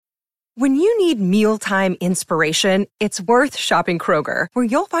When you need mealtime inspiration, it's worth shopping Kroger, where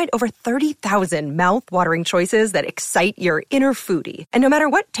you'll find over 30,000 mouth-watering choices that excite your inner foodie. And no matter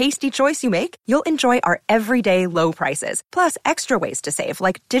what tasty choice you make, you'll enjoy our everyday low prices, plus extra ways to save,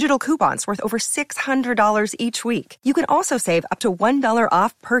 like digital coupons worth over $600 each week. You can also save up to $1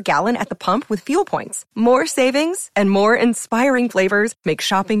 off per gallon at the pump with fuel points. More savings and more inspiring flavors make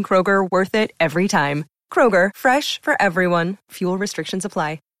shopping Kroger worth it every time. Kroger, fresh for everyone. Fuel restrictions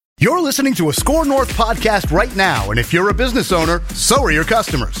apply. You're listening to a Score North podcast right now, and if you're a business owner, so are your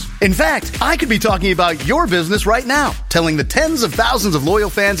customers. In fact, I could be talking about your business right now, telling the tens of thousands of loyal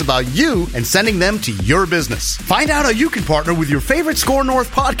fans about you and sending them to your business. Find out how you can partner with your favorite Score North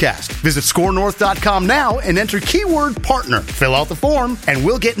podcast. Visit scorenorth.com now and enter keyword partner. Fill out the form, and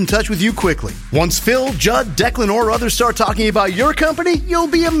we'll get in touch with you quickly. Once Phil, Judd, Declan, or others start talking about your company, you'll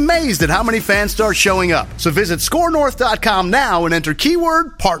be amazed at how many fans start showing up. So visit scorenorth.com now and enter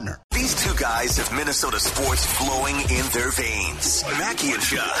keyword partner. These two guys have Minnesota sports flowing in their veins. Mackie and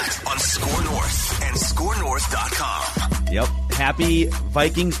Judd on Score North and scorenorth.com. Yep. Happy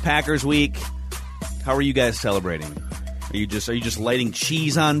Vikings-Packers week. How are you guys celebrating? Are you just lighting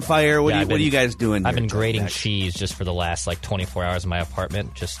cheese on fire? What are you guys doing? I've been grating cheese just for the last 24 hours in my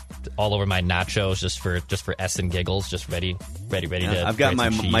apartment, just all over my nachos, just for S and giggles, just ready to. I've got my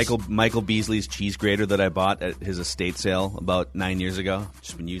Michael Beasley's cheese grater that I bought at his estate sale about 9 years ago.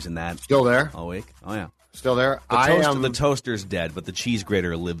 Just been using that. Still there all week. Oh yeah, still there. The toaster's dead, but the cheese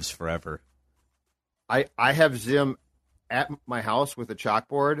grater lives forever. I have Zim at my house with a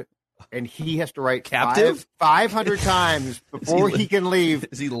chalkboard. And he has to write 500 times before he can leave.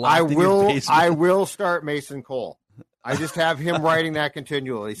 Is he locked in your basement? I will start Mason Cole. I just have him writing that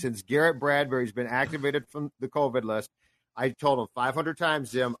continually. Since Garrett Bradbury's been activated from the COVID list, I told him 500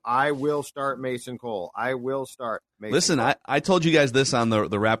 times, Zim, I will start Mason Cole. I will start Mason Listen, Cole. I told you guys this on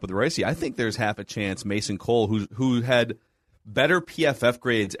the Wrap with Ricey. I think there's half a chance Mason Cole, who had better PFF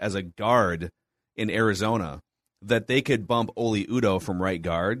grades as a guard in Arizona, that they could bump Oli Udoh from right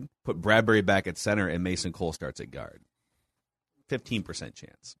guard, put Bradbury back at center, and Mason Cole starts at guard. 15%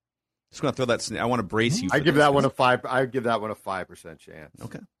 chance. Just going to throw that. I want to brace you. I give that one a 5% chance.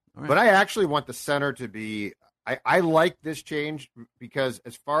 Okay, all right. But I actually want the center to be. I like this change because,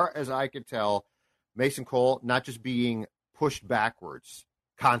 as far as I could tell, Mason Cole not just being pushed backwards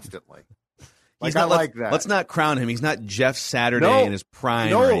constantly. I like that. Let's not crown him. He's not Jeff Saturday in his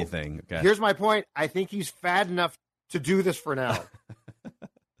prime or anything. Okay. Here's my point. I think he's fat enough to do this for now.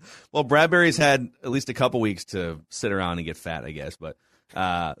 Well, Bradbury's had at least a couple weeks to sit around and get fat, I guess. But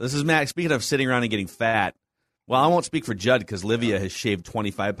this is Matt. Speaking of sitting around and getting fat, well, I won't speak for Judd because Livia has shaved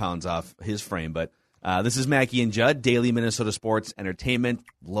 25 pounds off his frame. But this is Mackie and Judd, daily Minnesota sports, entertainment,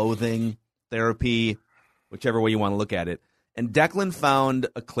 loathing, therapy, whichever way you want to look at it. And Declan found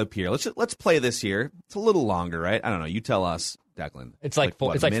a clip here. Let's play this here. It's a little longer, right? I don't know. You tell us, Declan. It's like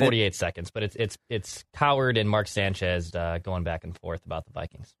 48 seconds, but it's Coward and Mark Sanchez going back and forth about the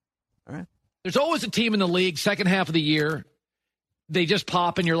Vikings. All right. There's always a team in the league, second half of the year, they just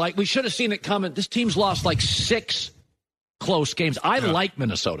pop and you're like, we should have seen it coming. This team's lost 6 close games. I like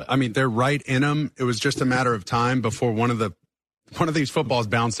Minnesota. I mean, they're right in them. It was just a matter of time before one of these footballs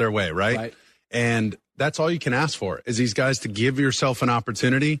bounced their way, right? And that's all you can ask for, is these guys to give yourself an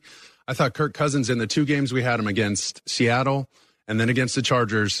opportunity. I thought Kirk Cousins, in the 2 games we had him against Seattle and then against the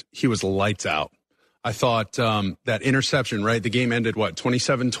Chargers, he was lights out. I thought that interception, right? The game ended,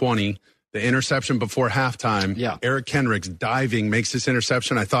 27-20. The interception before halftime. Yeah. Eric Kendricks diving makes this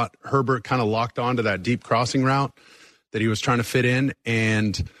interception. I thought Herbert kind of locked onto that deep crossing route that he was trying to fit in.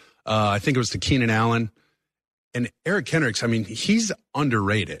 And I think it was to Keenan Allen. And Eric Kendricks, I mean, he's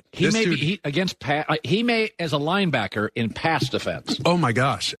underrated. He may, as a linebacker in pass defense. Oh, my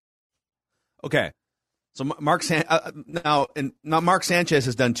gosh. Okay. So Mark Sanchez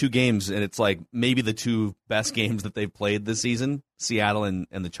has done 2 games, and it's maybe the 2 best games that they've played this season, Seattle and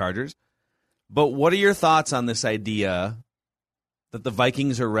the Chargers. But what are your thoughts on this idea that the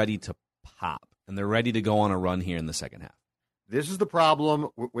Vikings are ready to pop and they're ready to go on a run here in the second half? This is the problem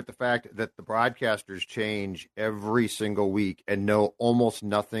with the fact that the broadcasters change every single week and know almost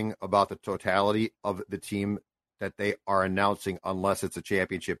nothing about the totality of the team that they are announcing unless it's a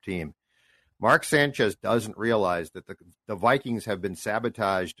championship team. Mark Sanchez doesn't realize that the Vikings have been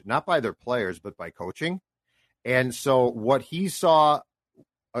sabotaged not by their players but by coaching. And so what he saw,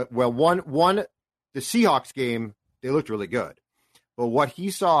 the Seahawks game, they looked really good. But what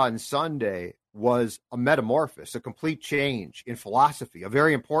he saw on Sunday was a metamorphosis, a complete change in philosophy, a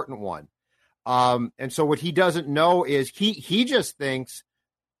very important one. And so what he doesn't know is he just thinks,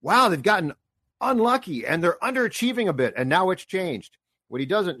 wow, they've gotten unlucky and they're underachieving a bit, and now it's changed. What he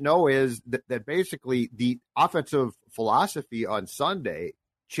doesn't know is that basically the offensive philosophy on Sunday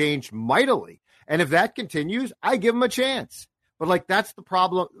changed mightily. And if that continues, I give him a chance. But like, that's the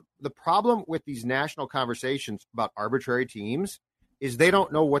problem. The problem with these national conversations about arbitrary teams is they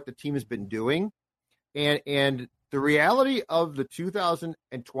don't know what the team has been doing. And the reality of the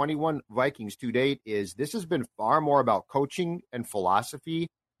 2021 Vikings to date is this has been far more about coaching and philosophy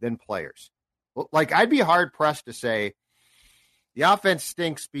than players. Like, I'd be hard pressed to say the offense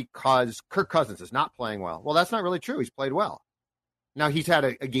stinks because Kirk Cousins is not playing well. Well, that's not really true. He's played well. Now, he's had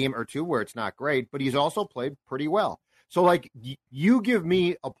a game or two where it's not great, but he's also played pretty well. So, like, you give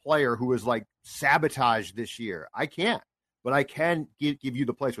me a player who is, like, sabotaged this year. I can't. But I can give you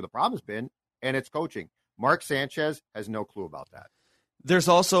the place where the problem's been, and it's coaching. Mark Sanchez has no clue about that. There's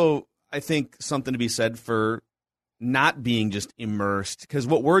also, I think, something to be said for not being just immersed, because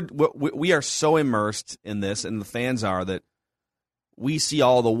we are so immersed in this, and the fans are, that we see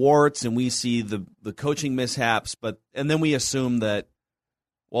all the warts and we see the coaching mishaps, and then we assume that,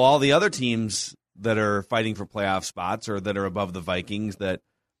 well, all the other teams that are fighting for playoff spots or that are above the Vikings, that,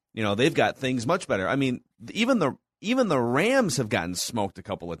 you know, they've got things much better. I mean, even the Rams have gotten smoked a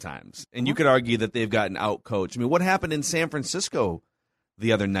couple of times, and you could argue that they've gotten out-coached. I mean, what happened in San Francisco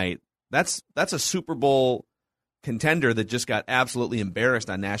the other night? That's a Super Bowl contender that just got absolutely embarrassed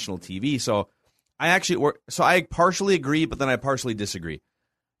on national TV. So I partially agree, but then I partially disagree.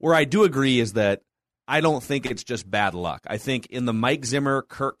 Where I do agree is that I don't think it's just bad luck. I think in the Mike Zimmer,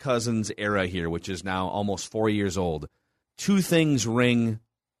 Kirk Cousins era here, which is now almost 4 years old, two things ring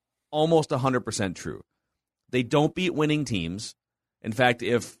almost 100% true. They don't beat winning teams. In fact,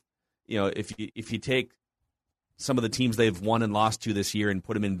 if you take some of the teams they've won and lost to this year and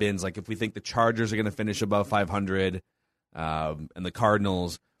put them in bins, like if we think the Chargers are going to finish above 500 and the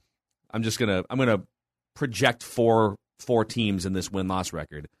Cardinals, I'm gonna project four teams in this win-loss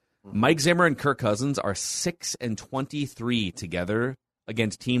record. Mike Zimmer and Kirk Cousins are 6-23 together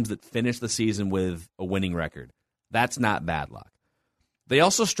against teams that finish the season with a winning record. That's not bad luck. They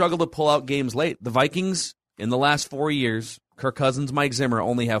also struggle to pull out games late. The Vikings, in the last 4 years, Kirk Cousins, Mike Zimmer,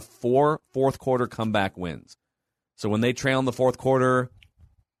 only have 4 fourth-quarter comeback wins. So when they trail in the fourth quarter,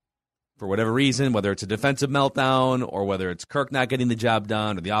 for whatever reason, whether it's a defensive meltdown or whether it's Kirk not getting the job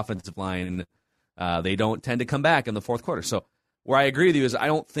done or the offensive line, they don't tend to come back in the fourth quarter. So where I agree with you is I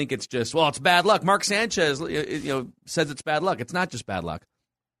don't think it's just, well, it's bad luck. Mark Sanchez says it's bad luck. It's not just bad luck.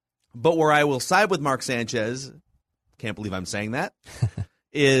 But where I will side with Mark Sanchez, can't believe I'm saying that,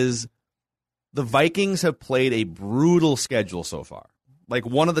 is the Vikings have played a brutal schedule so far. Like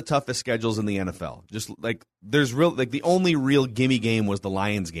one of the toughest schedules in the NFL. Just like the only real gimme game was the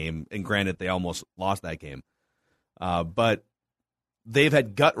Lions game, and granted they almost lost that game. But they've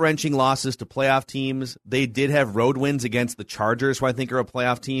had gut-wrenching losses to playoff teams. They did have road wins against the Chargers, who I think are a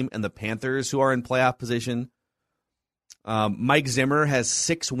playoff team, and the Panthers, who are in playoff position. Mike Zimmer has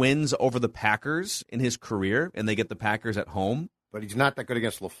 6 wins over the Packers in his career, and they get the Packers at home. But he's not that good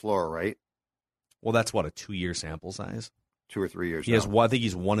against LaFleur, right? Well, that's what, a 2-year sample size? 2 or 3 years. He has. I think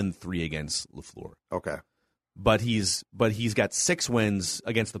he's 1-3 against LaFleur. Okay, but he's got 6 wins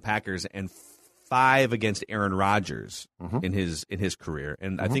against the Packers and 5 against Aaron Rodgers in his career,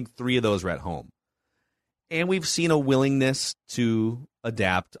 and I think 3 of those were at home. And we've seen a willingness to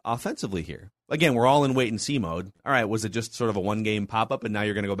adapt offensively here. Again, we're all in wait and see mode. All right, was it just sort of a one-game pop-up, and now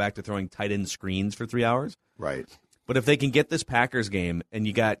you're going to go back to throwing tight end screens for 3 hours? Right. But if they can get this Packers game, and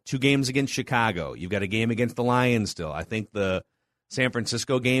you got 2 games against Chicago, you've got a game against the Lions still. I think the San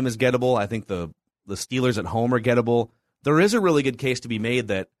Francisco game is gettable. I think the Steelers at home are gettable. There is a really good case to be made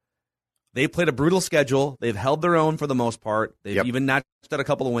that they played a brutal schedule. They've held their own for the most part. They've even notched out a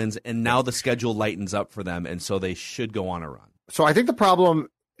couple of wins, and now the schedule lightens up for them, and so they should go on a run. So I think the problem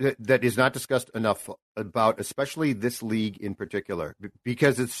that is not discussed enough about, especially this league in particular,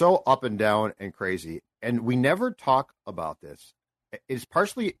 because it's so up and down and crazy, and we never talk about this, is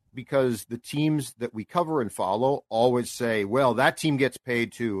partially because the teams that we cover and follow always say, well, that team gets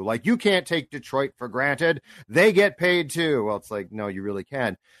paid too. Like, you can't take Detroit for granted. They get paid too. Well, it's like, no, you really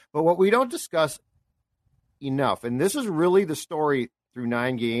can. But what we don't discuss enough, and this is really the story through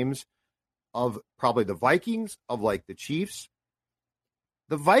 9 games of probably the Vikings, of like the Chiefs.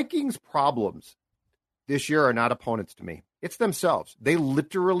 The Vikings' problems this year are not opponents to me. It's themselves. They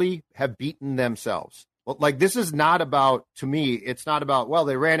literally have beaten themselves. Like, this is not about, to me, it's not about, well,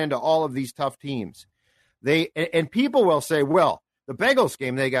 they ran into all of these tough teams. And people will say, well, the Bengals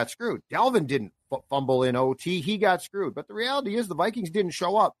game, they got screwed. Dalvin didn't fumble in OT. He got screwed. But the reality is the Vikings didn't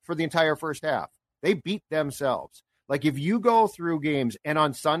show up for the entire first half. They beat themselves. Like, if you go through games, and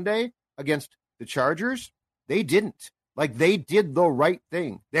on Sunday against the Chargers, they didn't. Like, they did the right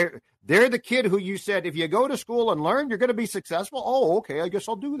thing. They're the kid who you said, if you go to school and learn, you're going to be successful. Oh, okay, I guess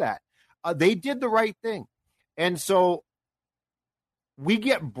I'll do that. They did the right thing. And so we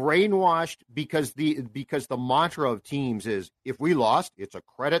get brainwashed because the mantra of teams is, if we lost, it's a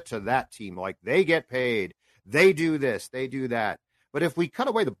credit to that team. Like, they get paid, they do this, they do that. But if we cut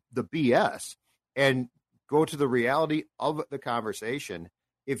away the BS and go to the reality of the conversation,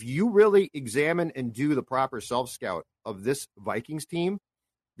 if you really examine and do the proper self-scout of this Vikings team,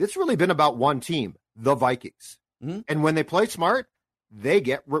 it's really been about one team, the Vikings. Mm-hmm. And when they play smart, they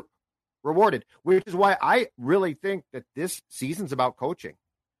get rewarded, which is why I really think that this season's about coaching,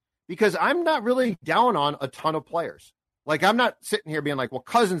 because I'm not really down on a ton of players. Like, I'm not sitting here being like, well,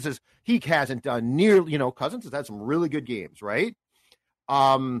 Cousins he hasn't done nearly, Cousins has had some really good games, right?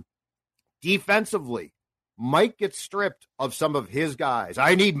 Defensively, Mike gets stripped of some of his guys.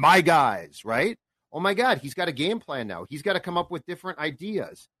 I need my guys, right? Oh my God, he's got a game plan now. He's got to come up with different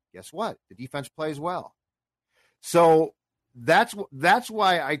ideas. Guess what? The defense plays well. So that's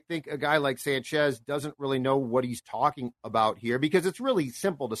why I think a guy like Sanchez doesn't really know what he's talking about here, because it's really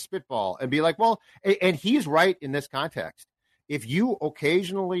simple to spitball and be like, well, and he's right in this context. If you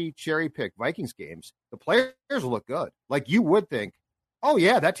occasionally cherry pick Vikings games, the players will look good. Like, you would think, oh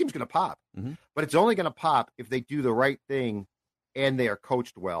yeah, that team's going to pop. Mm-hmm. But it's only going to pop if they do the right thing and they are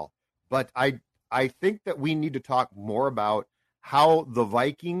coached well. But I think that we need to talk more about how the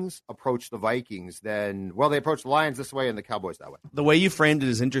Vikings approach the Vikings than, well, they approach the Lions this way and the Cowboys that way. The way you framed it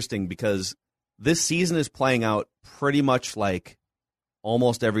is interesting, because this season is playing out pretty much like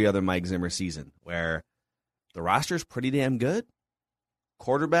almost every other Mike Zimmer season, where the roster is pretty damn good.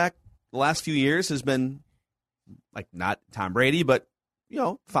 Quarterback the last few years has been, like, not Tom Brady, but,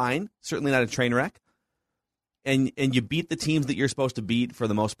 fine. Certainly not a train wreck. And you beat the teams that you're supposed to beat for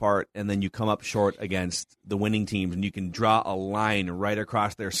the most part, and then you come up short against the winning teams, and you can draw a line right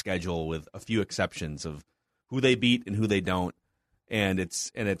across their schedule with a few exceptions of who they beat and who they don't. And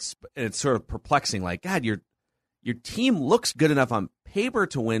it's sort of perplexing. Like, God, your team looks good enough on paper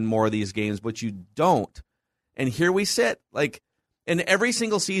to win more of these games, but you don't. And here we sit, like, in every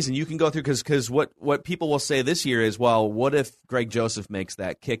single season you can go through, because what people will say this year is, well, what if Greg Joseph makes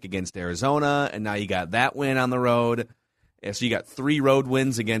that kick against Arizona, and now you got that win on the road, and so you got 3 road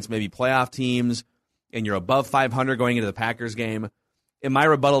wins against maybe playoff teams, and you're above 500 going into the Packers game. And my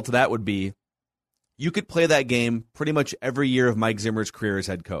rebuttal to that would be, you could play that game pretty much every year of Mike Zimmer's career as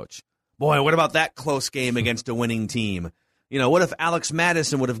head coach. Boy, what about that close game against a winning team? What if Alex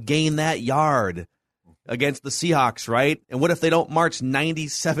Madison would have gained that yard against the Seahawks, right? And what if they don't march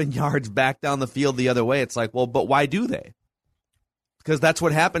 97 yards back down the field the other way? It's like, well, but why do they? Because that's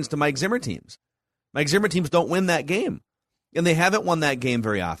what happens to Mike Zimmer teams. Mike Zimmer teams don't win that game, and they haven't won that game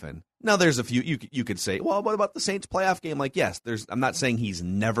very often. Now, there's a few you could say, well, what about the Saints playoff game? Like, yes, I'm not saying he's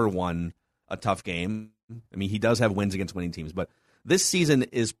never won a tough game. I mean, he does have wins against winning teams, but this season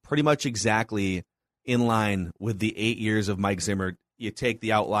is pretty much exactly in line with the 8 years of Mike Zimmer. You take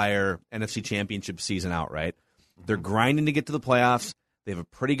the outlier NFC Championship season out, right? They're grinding to get to the playoffs. They have a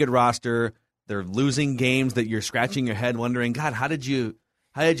pretty good roster. They're losing games that you're scratching your head wondering, God, how did you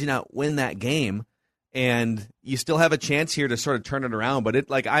not win that game? And you still have a chance here to sort of turn it around. But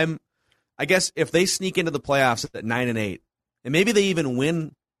I guess if they sneak into the playoffs at 9-8, and maybe they even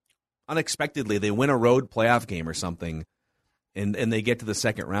win unexpectedly, they win a road playoff game or something, and they get to the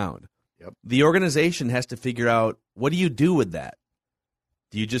second round. Yep. The organization has to figure out, what do you do with that?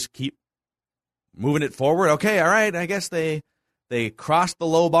 Do you just keep moving it forward? Okay, all right, I guess they crossed the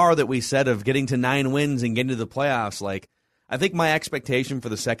low bar that we set of getting to 9 wins and getting to the playoffs. Like, I think my expectation for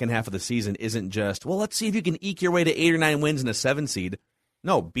the second half of the season isn't just, well, let's see if you can eke your way to 8 or 9 wins and a 7 seed.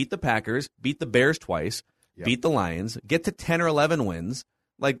 No, beat the Packers, beat the Bears twice, beat the Lions, get to 10 or 11 wins.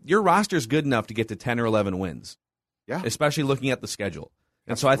 Like, your roster's good enough to get to 10 or 11 wins. Yeah. Especially looking at the schedule.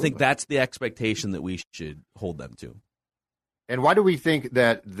 And Absolutely. So I think that's the expectation that we should hold them to. And why do we think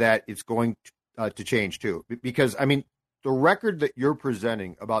that it's going to change too? Because, I mean, the record that you're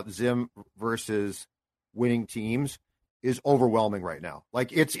presenting about Zim versus winning teams is overwhelming right now.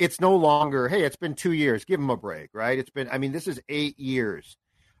 Like, it's no longer, hey, it's been 2 years, give him a break, right? It's been, I mean, this is 8 years.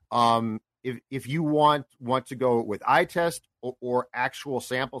 If you want to go with eye test or actual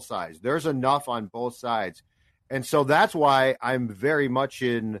sample size, there's enough on both sides. And so that's why I'm very much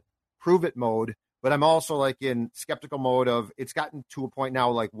in prove it mode, but I'm also like in skeptical mode of, it's gotten to a point now,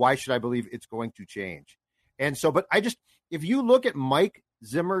 like, why should I believe it's going to change? And so, but if you look at Mike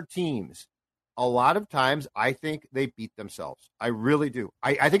Zimmer teams, a lot of times I think they beat themselves. I really do.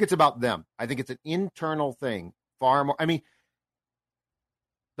 I think it's about them. I think it's an internal thing far more. I mean,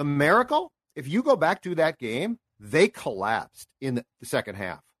 the miracle, if you go back to that game, they collapsed in the second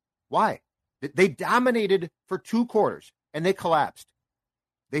half. Why? They dominated for 2 quarters and they collapsed.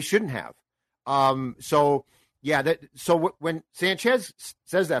 They shouldn't have. So when Sanchez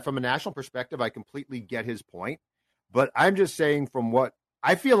says that from a national perspective, I completely get his point. But I'm just saying from what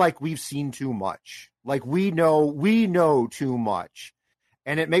I feel like we've seen too much. Like we know too much.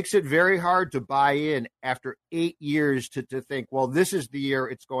 And it makes it very hard to buy in after 8 years to think, well, this is the year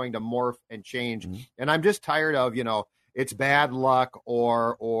it's going to morph and change. Mm-hmm. And I'm just tired of, it's bad luck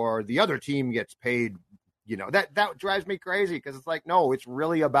or the other team gets paid. That drives me crazy because it's like, no, it's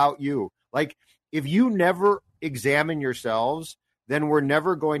really about you. Like if you never examine yourselves, then we're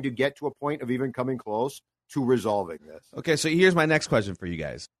never going to get to a point of even coming close to resolving this. Okay, so here's my next question for you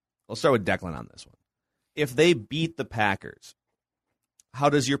guys. I'll start with Declan on this one. If they beat the Packers, how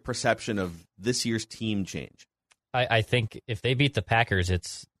does your perception of this year's team change? I think if they beat the Packers,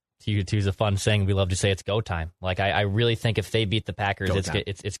 it's to use a fun saying we love to say, it's go time. Like I really think if they beat the Packers,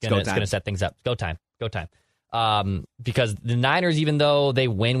 it's gonna set things up. Go time. Because the Niners, even though they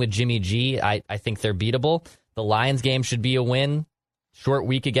win with Jimmy G, I think they're beatable. The Lions game should be a win. Short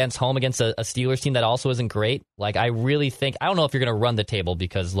week against a Steelers team that also isn't great. Like I really think, I don't know if you're going to run the table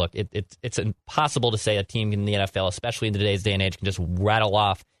because look, it's impossible to say a team in the NFL, especially in today's day and age, can just rattle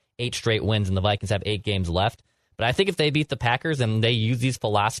off 8 straight wins and the Vikings have 8 games left. But I think if they beat the Packers and they use these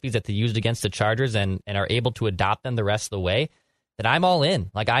philosophies that they used against the Chargers and are able to adopt them the rest of the way, then I'm all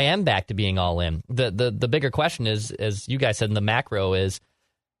in. Like I am back to being all in. The bigger question is, as you guys said in the macro, is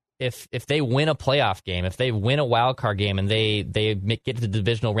if they win a playoff game, if they win a wild card game and they get to the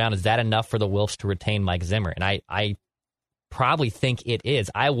divisional round, is that enough for the Wilfs to retain Mike Zimmer? And I probably think it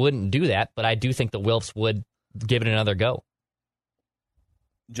is. I wouldn't do that, but I do think the Wilfs would give it another go.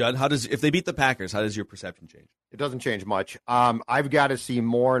 Judd, if they beat the Packers, how does your perception change? It doesn't change much. I've got to see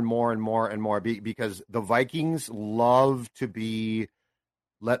more and more and more and more because the Vikings love to be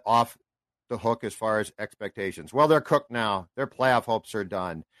let off the hook as far as expectations. Well, they're cooked now. Their playoff hopes are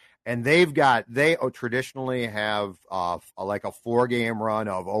done. And they traditionally have like a 4-game run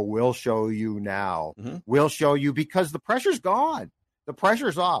of, we'll show you now. Mm-hmm. We'll show you because the pressure's gone. The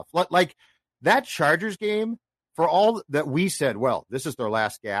pressure's off. Like that Chargers game, for all that we said, well, this is their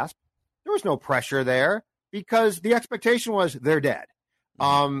last gasp, there was no pressure there because the expectation was they're dead.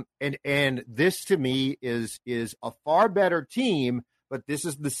 Mm-hmm. And this to me is a far better team, but this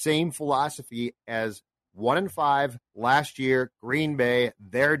is the same philosophy as 1-5 last year, Green Bay,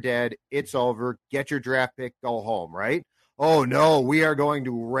 they're dead. It's over. Get your draft pick, go home, right? Oh, no, we are going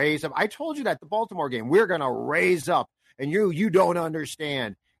to raise up. I told you that the Baltimore game, we're going to raise up, and you don't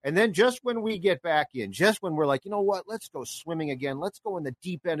understand. And then just when we get back in, just when we're like, you know what, let's go swimming again. Let's go in the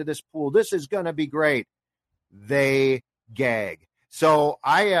deep end of this pool. This is going to be great. They gag. So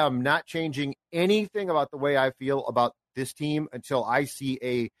I am not changing anything about the way I feel about this team until I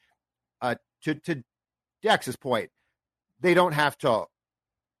see to Dex's point, they don't have to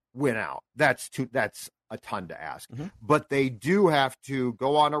win out. That's a ton to ask. Mm-hmm. But they do have to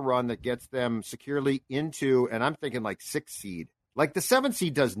go on a run that gets them securely into, and I'm thinking like 6th seed. Like the 7th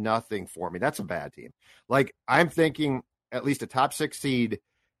seed does nothing for me. That's a bad team. Like I'm thinking at least a top 6 seed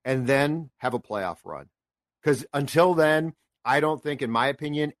and then have a playoff run. Because until then, I don't think, in my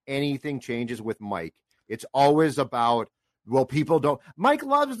opinion, anything changes with Mike. It's always about, well, people don't. Mike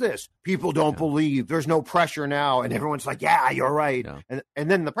loves this. People don't believe. There's no pressure now. And everyone's like, yeah, you're right. Yeah.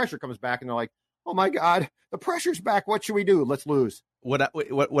 And then the pressure comes back and they're like, oh, my God, the pressure's back. What should we do? Let's lose.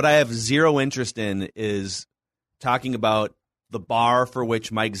 What I have zero interest in is talking about the bar for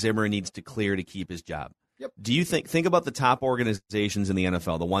which Mike Zimmer needs to clear to keep his job. Yep. Do you think about the top organizations in the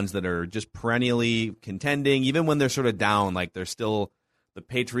NFL, the ones that are just perennially contending, even when they're sort of down, like they're still the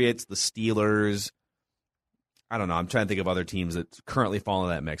Patriots, the Steelers. I don't know. I'm trying to think of other teams that currently fall in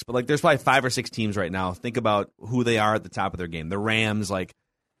that mix. But like there's probably 5 or 6 teams right now. Think about who they are at the top of their game. The Rams, like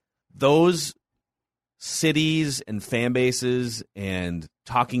those cities and fan bases and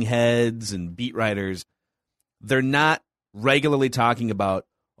talking heads and beat writers, they're not regularly talking about,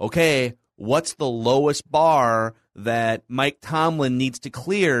 okay, what's the lowest bar that Mike Tomlin needs to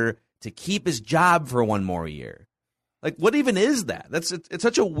clear to keep his job for one more year? Like, what even is that? It's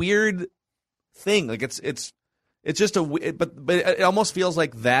such a weird thing. Like, it's just but it almost feels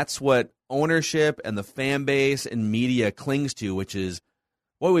like that's what ownership and the fan base and media clings to, which is,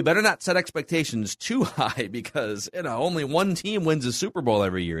 boy, we better not set expectations too high because only one team wins a Super Bowl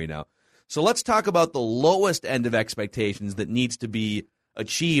every year, So let's talk about the lowest end of expectations that needs to be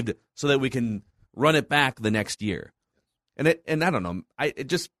achieved so that we can run it back the next year. And I don't know.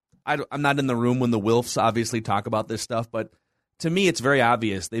 I'm not in the room when the Wilfs obviously talk about this stuff, but to me it's very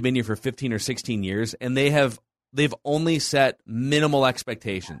obvious. They've been here for 15 or 16 years, and they have they've only set minimal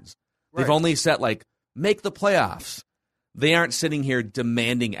expectations. They've only set, like, make the playoffs. They aren't sitting here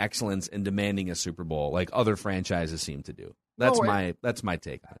demanding excellence and demanding a Super Bowl like other franchises seem to do. That's my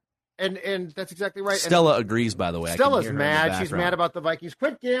take on it. And that's exactly right. Stella agrees, by the way. Stella's mad. She's mad about the Vikings.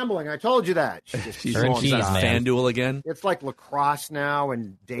 Quit gambling. I told you that. She's on FanDuel again. It's like lacrosse now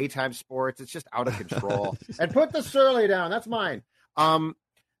and daytime sports. It's just out of control. And put the Surly down. That's mine.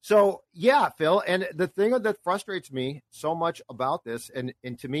 So, yeah, Phil, and the thing that frustrates me so much about this, and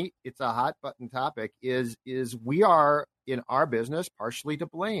to me it's a hot-button topic, is we are, in our business, partially to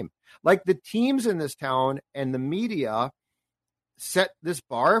blame. Like, the teams in this town and the media set this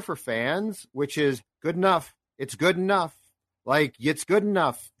bar for fans, which is good enough. It's good enough. Like, it's good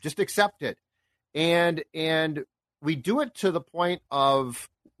enough. Just accept it. And we do it to the point of,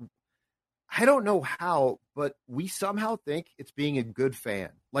 I don't know how, but we somehow think it's being a good fan.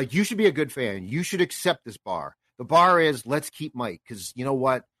 Like, you should be a good fan. You should accept this bar. The bar is, let's keep Mike, because you know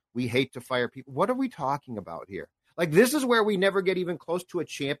what? We hate to fire people. What are we talking about here? Like, this is where we never get even close to a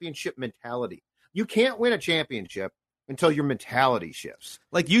championship mentality. You can't win a championship until your mentality shifts.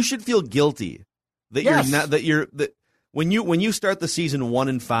 Like, you should feel guilty that you're not when you start the season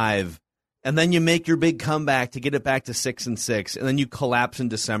 1-5, and then you make your big comeback to get it back to 6-6, and then you collapse in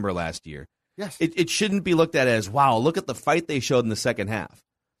December last year. Yes, it shouldn't be looked at as, wow, look at the fight they showed in the second half.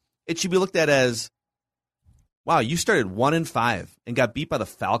 It should be looked at as, wow, you started 1-5 and got beat by the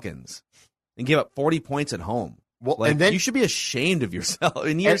Falcons and gave up 40 points at home. Well, like, and then you should be ashamed of yourself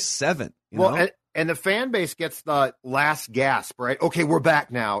in year 7. You know? And the fan base gets the last gasp, right? Okay, we're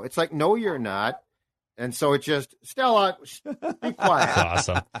back now. It's like, no, you're not. And so it just, Stella, be quiet. That's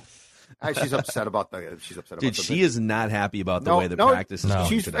awesome. She's upset about the. Dude, she is not happy about the way the practice is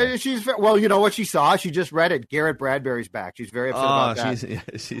going today. Well, you know what she saw? She just read it. Garrett Bradbury's back. She's very upset about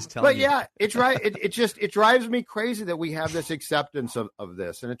that. She's telling But you. yeah, it's right. It drives me crazy that we have this acceptance of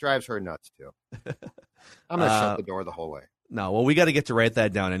this, and it drives her nuts too. I'm gonna shut the door the whole way. No, well, we got to get to write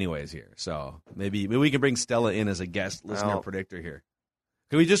that down anyways here. So maybe we can bring Stella in as a guest listener predictor here.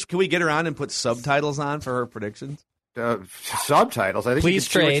 Can we get her on and put subtitles on for her predictions? Subtitles. I think please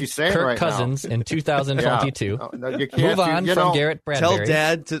trade Kirk Cousins in 2022. Move on from Garrett Bradbury.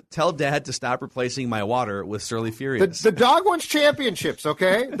 Tell Dad to stop replacing my water with Surly Furious. The dog wants championships.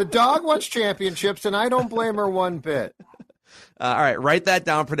 Okay, the dog wants championships, and I don't blame her one bit. All right, write that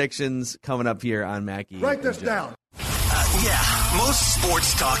down. Predictions coming up here on Mackey. Write this down. Yeah, most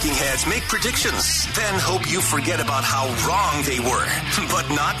sports talking heads make predictions, then hope you forget about how wrong they were. But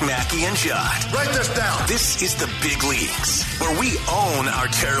not Mackey and Judd. Write this down. This is the big leagues, where we own our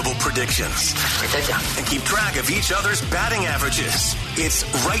terrible predictions. Write that down. And keep track of each other's batting averages. It's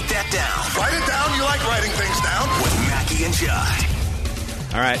Write That Down. Write it down. You like writing things down. With Mackey and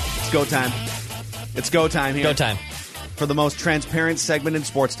Judd. All right, it's go time. It's go time here. Go time. For the most transparent segment in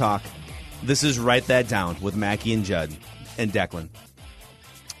sports talk, this is Write That Down with Mackey and Judd. And Declan.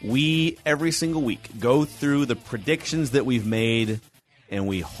 We, every single week, go through the predictions that we've made, and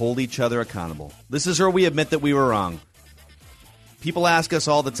we hold each other accountable. This is where we admit that we were wrong. People ask us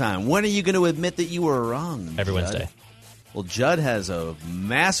all the time, when are you going to admit that you were wrong, Every Judd? Wednesday. Well, Judd has a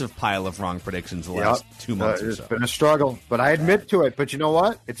massive pile of wrong predictions the last 2 months or so. It's been a struggle, but I admit to it. But you know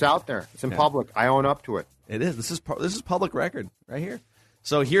what? It's out there. It's in public. I own up to it. It is. This is public record right here.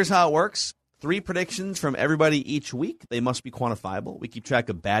 So here's how it works. 3 predictions from everybody each week. They must be quantifiable. We keep track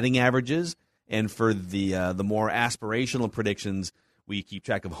of batting averages, and for the more aspirational predictions, we keep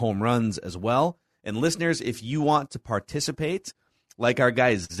track of home runs as well. And listeners, if you want to participate, like our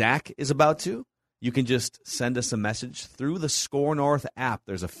guy Zach is about to, you can just send us a message through the Score North app.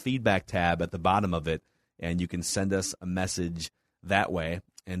 There's a feedback tab at the bottom of it, and you can send us a message that way,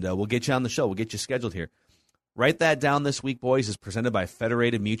 and we'll get you on the show. We'll get you scheduled here. Write That Down this week, boys, is presented by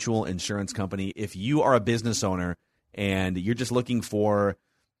Federated Mutual Insurance Company. If you are a business owner and you're just looking for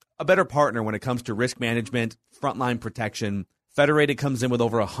a better partner when it comes to risk management, frontline protection, Federated comes in with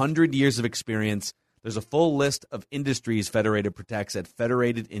over 100 years of experience. There's a full list of industries Federated protects at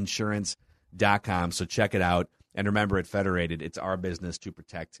federatedinsurance.com, so check it out. And remember, at Federated, it's our business to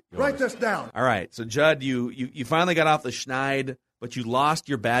protect yours. Write this down. All right, so Judd, you finally got off the schneid, but you lost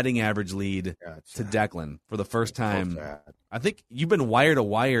your batting average lead to Declan for the first time. So I think you've been wire to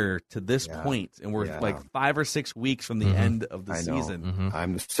wire to this point, and we're like 5 or 6 weeks from the end of the season. Mm-hmm.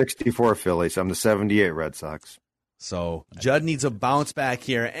 I'm the 64 Phillies. I'm the 78 Red Sox. So Judd needs a bounce back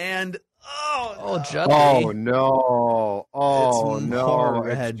here, and Judd. Oh no! Oh it's no! More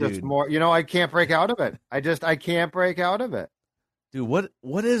red, it's just dude. more. You know, I can't break out of it. I can't break out of it. Dude,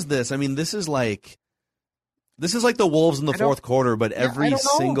 what is this? I mean, this is like the Wolves in the fourth quarter, but every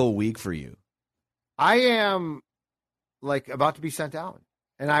single week for you. I am like about to be sent down.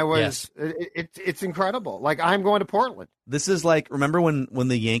 And I was, it's incredible. Like, I'm going to Portland. This is like, remember when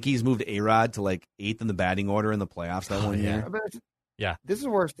the Yankees moved A-Rod to like 8th in the batting order in the playoffs that one year? Yeah. This is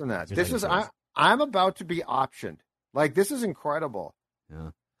worse than that. I'm about to be optioned. Like, this is incredible. Yeah.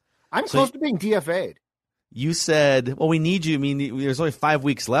 I'm close to being DFA'd. You said, well, we need you. I mean, there's only 5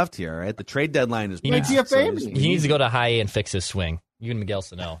 weeks left here, right? The trade deadline is he needs to go to high A and fix his swing. You and Miguel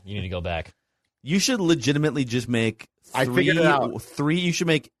Sano, you need to go back. You should legitimately just make I figured it out. You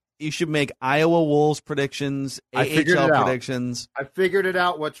should make Iowa Wolves predictions, AHL predictions. I figured it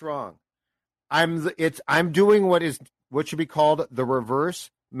out. What's wrong? I'm doing what should be called the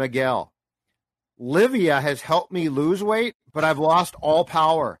reverse Miguel. Livia has helped me lose weight, but I've lost all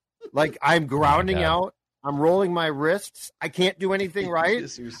power. Like, I'm grounding out. I'm rolling my wrists. I can't do anything right.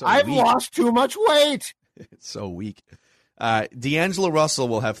 I've lost too much weight. It's so weak. D'Angelo Russell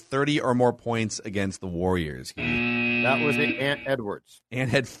will have 30 or more points against the Warriors. That was Ant Edwards.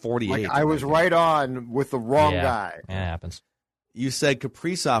 Ant had 48. Like, I was right on with the wrong guy. Yeah, it happens. You said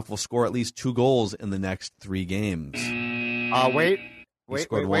Kaprizov will score at least 2 goals in the next 3 games. Wait.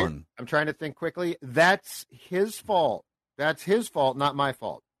 One. I'm trying to think quickly. That's his fault. That's his fault, not my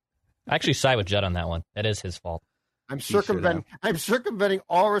fault. I actually side with Judd on that one. That is his fault. I'm circumventing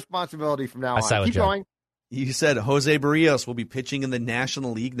all responsibility from now on. Keep going. You said Jose Barrios will be pitching in the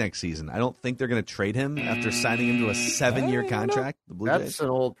National League next season. I don't think they're going to trade him after signing him to a 7-year contract. The Blue Jays. That's an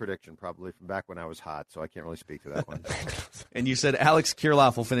old prediction, probably from back when I was hot, so I can't really speak to that one. And you said Alex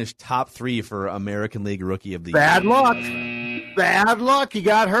Kirilloff will finish top 3 for American League Rookie of the Year. Bad luck. Bad luck. He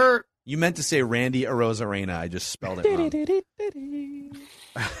got hurt. You meant to say Randy Arozarena. I just spelled it wrong.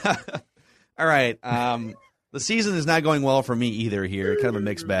 All right. The season is not going well for me either here. Kind of a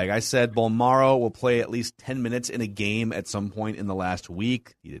mixed bag. I said Bolmaro will play at least 10 minutes in a game at some point in the last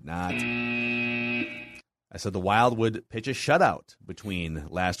week. He did not. I said the Wild would pitch a shutout between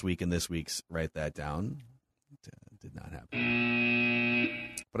last week and this week's. Write that down. It did not happen.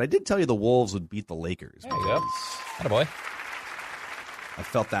 But I did tell you the Wolves would beat the Lakers. There you go. Attaboy. I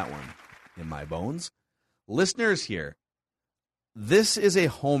felt that one in my bones. Listeners here, this is a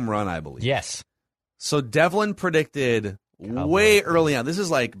home run, I believe. Yes. So Devlin predicted way early on. This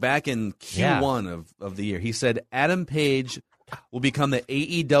is like back in Q1 of the year. He said Adam Page will become the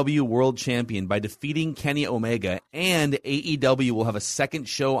AEW World Champion by defeating Kenny Omega, and AEW will have a second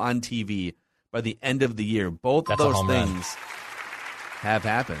show on TV by the end of the year. Both of those things have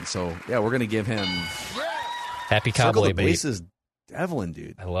happened. So, yeah, we're going to give him happy cowboy baby. Bases, Devlin,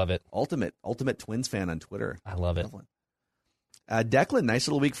 dude. I love it. Ultimate Twins fan on Twitter. I love it. Devlin. Declan, nice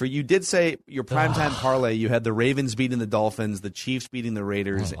little week for you. You did say your primetime parlay, you had the Ravens beating the Dolphins, the Chiefs beating the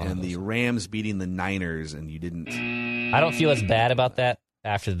Raiders, and the Rams beating the Niners, and you didn't. I don't feel as bad about that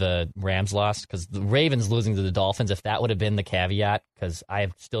after the Rams lost, because the Ravens losing to the Dolphins, if that would have been the caveat, because I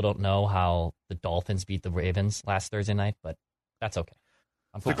still don't know how the Dolphins beat the Ravens last Thursday night, but that's okay.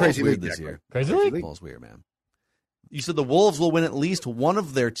 It's a crazy league this year. Crazy league? Football's weird, man. You said the Wolves will win at least one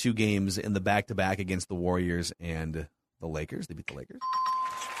of their 2 games in the back-to-back against the Warriors and the Lakers. They beat the Lakers.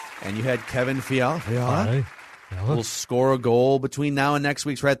 And you had Kevin Fiala will score a goal between now and next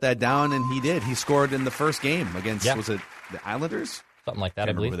week's. Write that down, and he did. He scored in the first game against, was it the Islanders? Something like that,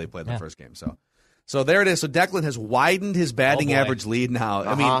 I believe. They played the first game. So there it is. So Declan has widened his batting average lead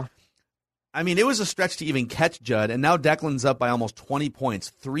now. I mean, it was a stretch to even catch Judd, and now Declan's up by almost 20 points,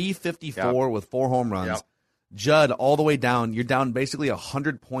 354 with 4 home runs. Yep. Judd, all the way down. You're down basically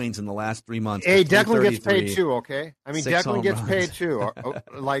 100 points in the last 3 months. Hey, Declan gets paid too, okay? I mean, Declan gets paid too.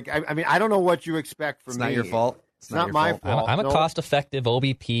 I don't know what you expect from me. It's not your fault. It's not my fault. I'm a cost-effective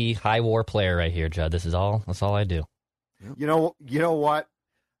OBP high WAR player right here, Judd. That's all I do. You know what?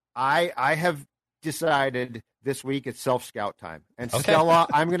 I have decided this week it's self-scout time. And Stella,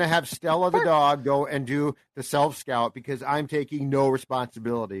 I'm going to have Stella the dog go and do the self-scout because I'm taking no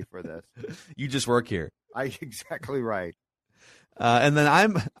responsibility for this. You just work here. Exactly right. And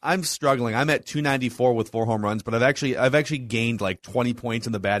then I'm struggling. I'm at 294 with 4 home runs, but I've actually gained like 20 points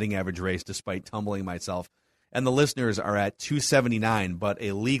in the batting average race despite tumbling myself. And the listeners are at 279, but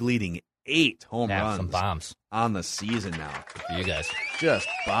a league leading 8 home runs. Some bombs on the season now for you guys. Just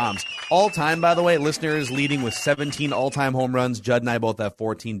bombs. All time, by the way, listeners leading with 17 all-time home runs. Judd and I both have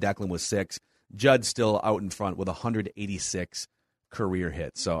 14. Declan with 6. Judd still out in front with 186 career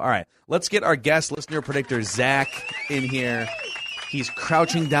hits. So, all right, let's get our guest listener predictor, Zach, in here. He's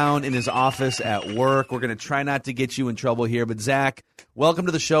crouching down in his office at work. We're going to try not to get you in trouble here. But, Zach, welcome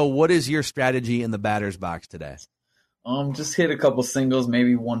to the show. What is your strategy in the batter's box today? Just hit a couple singles,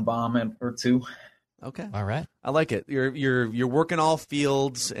 maybe 1 bomb or 2. Okay. All right. I like it. You're working all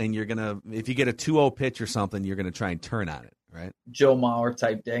fields, and you're gonna, if you get a 2-0 pitch or something, you're gonna try and turn on it, right? Joe Mauer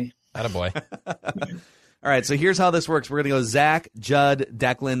type day. Attaboy. All right, so here's how this works. We're gonna go Zach, Judd,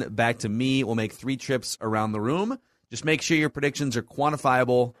 Declan, back to me. We'll make 3 trips around the room. Just make sure your predictions are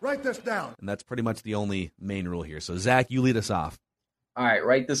quantifiable. Write this down. And that's pretty much the only main rule here. So Zach, you lead us off. All right,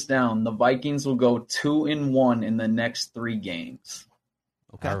 write this down. The Vikings will go 2-1 in the next 3 games.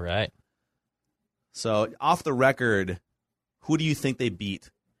 Okay. All right. So off the record, who do you think they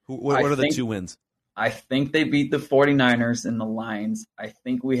beat? What are the 2 wins? I think they beat the 49ers and the Lions. I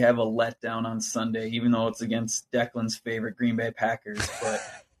think we have a letdown on Sunday, even though it's against Declan's favorite Green Bay Packers. But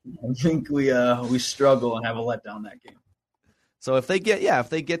I think we struggle and have a letdown that game. So if they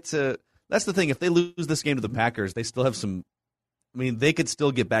get to, that's the thing. If they lose this game to the Packers, they still have some. I mean, they could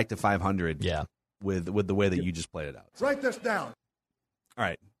still get back to 500. Yeah. With the way that you just played it out. So. Write this down. All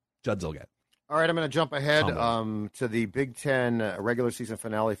right, Judd Zolgad. All right, I'm going to jump ahead to the Big Ten regular season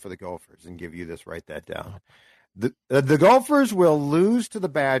finale for the Gophers and give you this. Write that down. The Gophers will lose to the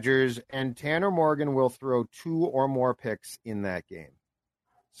Badgers, and Tanner Morgan will throw 2 or more picks in that game.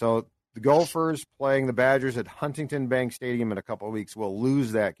 So the Gophers playing the Badgers at Huntington Bank Stadium in a couple of weeks will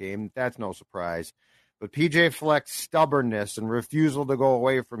lose that game. That's no surprise. But P.J. Fleck's stubbornness and refusal to go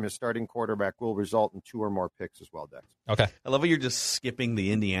away from his starting quarterback will result in 2 or more picks as well, Dex. Okay. I love how you're just skipping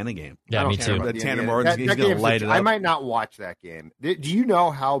the Indiana game. Yeah, me too. The Tanner Morgan's going to light it up. I might not watch that game. Do you know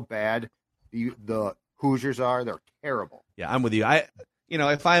how bad the Hoosiers are? They're terrible. Yeah, I'm with you. I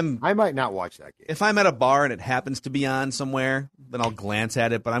might not watch that game. If I'm at a bar and it happens to be on somewhere, then I'll glance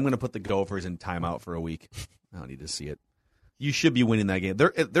at it. But I'm going to put the Gophers in timeout for a week. I don't need to see it. You should be winning that game.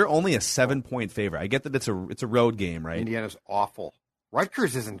 They're only a 7-point favorite. I get that it's a road game, right? Indiana's awful.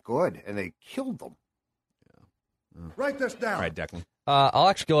 Rutgers isn't good, and they killed them. Yeah. Write this down. All right, Declan. I'll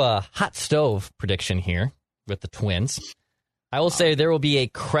actually go a hot stove prediction here with the Twins. I will say there will be a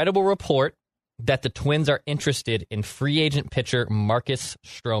credible report that the Twins are interested in free agent pitcher Marcus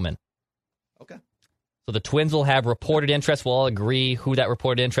Stroman. Okay. So the Twins will have reported interest. We'll all agree who that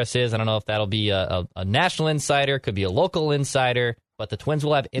reported interest is. I don't know if that'll be a national insider, could be a local insider, but the Twins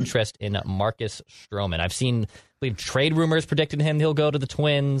will have interest in Marcus Stroman. I believe trade rumors predicted he'll go to the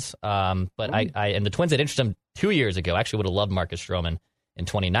Twins, but and the Twins had interest in him 2 years ago. Actually would have loved Marcus Stroman in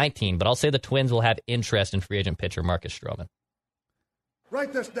 2019, but I'll say the Twins will have interest in free agent pitcher Marcus Stroman.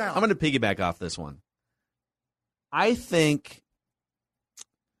 Write this down. I'm going to piggyback off this one. I think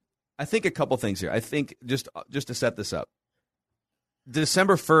a couple things here. I think just to set this up,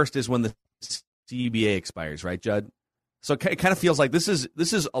 December 1st is when the CBA expires, right, Judd? So it kind of feels like this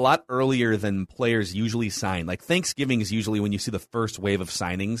is a lot earlier than players usually sign. Like Thanksgiving is usually when you see the first wave of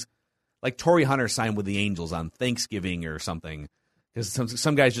signings. Like Torrey Hunter signed with the Angels on Thanksgiving or something because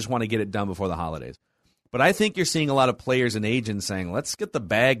some guys just want to get it done before the holidays. But I think you're seeing a lot of players and agents saying, let's get the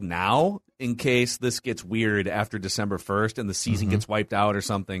bag now in case this gets weird after December 1st and the season gets wiped out or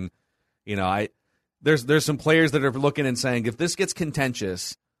something. You know, there's some players that are looking and saying, if this gets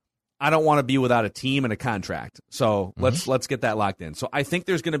contentious, I don't want to be without a team and a contract. So let's get that locked in. So I think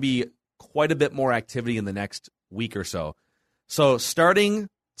there's going to be quite a bit more activity in the next week or so. So starting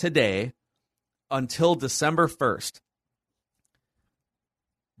today until December 1st,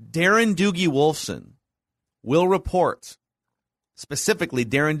 Darren Doogie Wolfson will report, specifically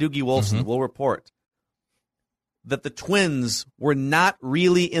Darren Doogie Wolfson will report that the Twins were not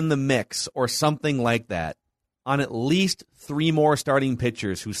really in the mix or something like that on at least 3 more starting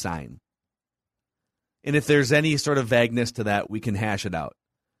pitchers who sign. And if there's any sort of vagueness to that, we can hash it out.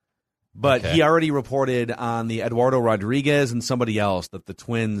 But he already reported on the Eduardo Rodriguez and somebody else that the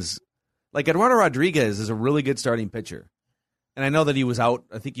Twins, like Eduardo Rodriguez is a really good starting pitcher. And I know that he was out,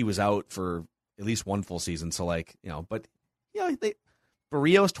 I think he was out for at least 1 full season. So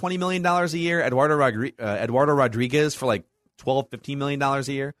Barrios $20 million a year, Eduardo Rodriguez for like $12, $15 million a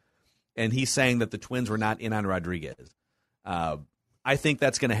year. And he's saying that the Twins were not in on Rodriguez. I think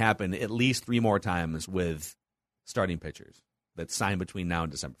that's going to happen at least 3 more times with starting pitchers that sign between now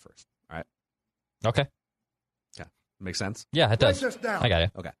and December 1st. All right? Okay. Yeah. Makes sense? Yeah, it does. I got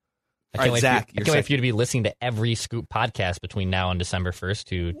it. Okay. I can't wait for you to be listening to every Scoop podcast between now and December 1st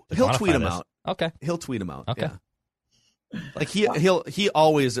to He'll tweet them this. out. Okay. He'll tweet them out. Okay. Yeah. Like he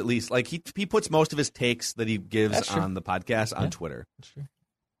always at least like he puts most of his takes that he gives on the podcast on Twitter. That's true.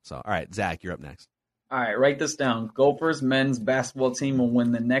 So all right, Zach, you're up next. All right, write this down. Gophers men's basketball team will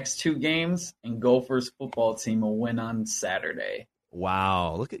win the next 2 games, and Gophers football team will win on Saturday.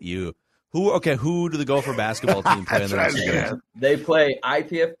 Wow, look at you. Who do the Gopher basketball team play in the next 2 games? They play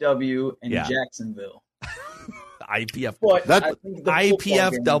IPFW and Jacksonville. IPF. But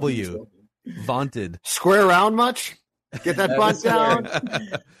IPFW. Vaunted. Square around much? Get that bunt down?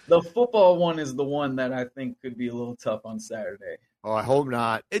 The football one is the one that I think could be a little tough on Saturday. Oh, I hope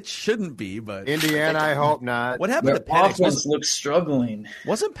not. It shouldn't be, but Indiana, I hope not. What happened to Penix? Penix? Looks struggling.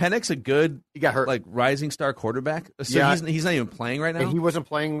 Wasn't Penix a good? He got hurt. Like rising star quarterback. So Yeah. he's not even playing right now. And he wasn't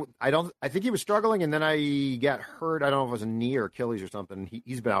playing. I think he was struggling, and then I got hurt. I don't know if it was a knee or Achilles or something.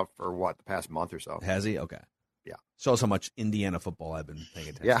 He's been out for the past month or so. Has he? Okay. Yeah. Shows how much Indiana football I've been paying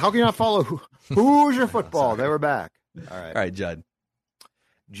attention. Yeah. How can you not follow Hoosier football? They were back. All right, Judd.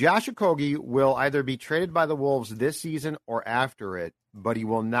 Josh Okogie will either be traded by the Wolves this season or after it, but he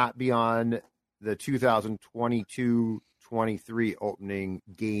will not be on the 2022-23 opening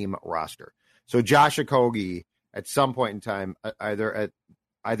game roster. So Josh Okogie, at some point in time, either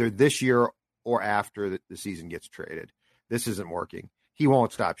this year or after the season gets traded. This isn't working. He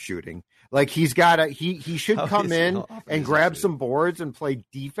won't stop shooting. Like he should come in and grab some boards and play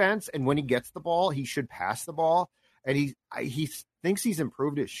defense. And when he gets the ball, he should pass the ball. And he thinks he's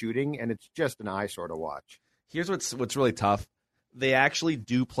improved at shooting, and it's just an eyesore to watch. Here's what's really tough. They actually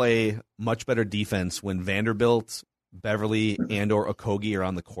do play much better defense when Vanderbilt, Beverly, and or Okogie are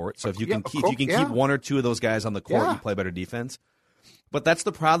on the court. So if you can keep one or two of those guys on the court, you play better defense. But that's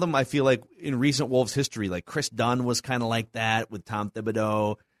the problem, I feel like, in recent Wolves history. Like Chris Dunn was kind of like that with Tom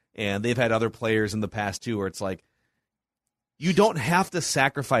Thibodeau, and they've had other players in the past too where it's like you don't have to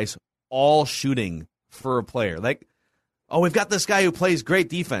sacrifice all shooting for a player. Like, oh, we've got this guy who plays great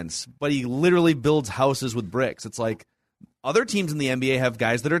defense, but he literally builds houses with bricks. It's like other teams in the NBA have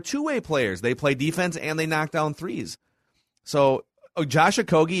guys that are two-way players. They play defense and they knock down threes. So Josh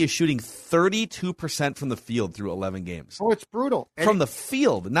Okogie is shooting 32% from the field through 11 games. Oh, it's brutal. From the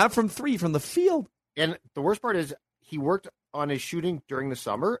field, not from three, from the field. And the worst part is he worked on his shooting during the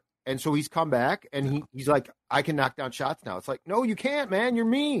summer, and so he's come back, and he's like, I can knock down shots now. It's like, no, you can't, man. You're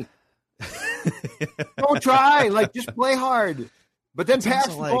me. Don't try. Like, just play hard. But then pass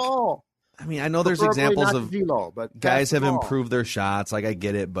the ball. I mean, I know there's examples of but guys have improved their shots. Like, I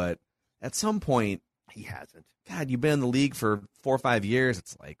get it. But at some point, he hasn't. God, you've been in the league for 4 or 5 years.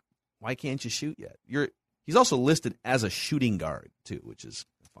 It's like, why can't you shoot yet? He's also listed as a shooting guard, too, which is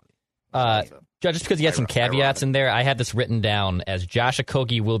funny. Just because you had some caveats in there, I had this written down as Josh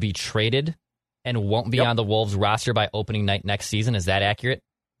Okogie will be traded and won't be on the Wolves roster by opening night next season. Is that accurate?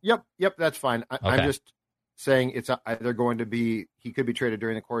 Yep, that's fine. I'm just saying it's either going to be he could be traded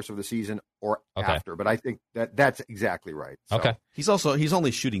during the course of the season or after, but I think that's exactly right. So. Okay. He's only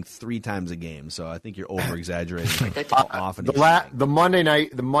shooting 3 times a game, so I think you're over exaggerating. Often the Monday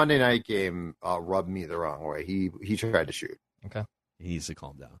night game rubbed me the wrong way. He tried to shoot. Okay. He needs to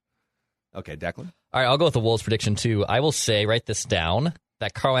calm down. Okay, Declan. All right, I'll go with the Wolves prediction too. I will say, write this down,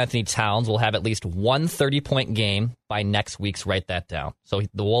 that Karl-Anthony Towns will have at least one 30-point game by next week's. Write that down. So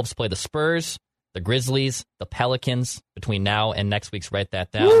the Wolves play the Spurs, the Grizzlies, the Pelicans between now and next week's. Write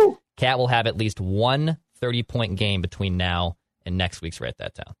that down. Woo! Cat will have at least one 30-point game between now and next week's. Write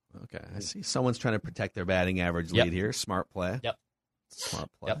that down. Okay, I see someone's trying to protect their batting average lead here. Smart play. Yep. Smart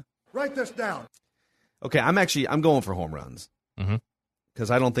play. Yep. Write this down. Okay, I'm going for home runs because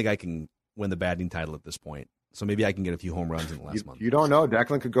Mm-hmm. I don't think I can win the batting title at this point. So maybe I can get a few home runs in the last month. You don't know.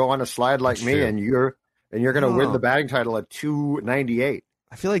 Declan could go on a slide like That's me, true. and you're going to win the batting title at 298.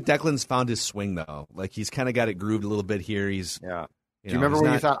 I feel like Declan's found his swing though. Like he's kind of got it grooved a little bit here. Do you remember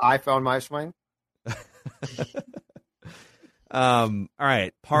when you thought I found my swing? All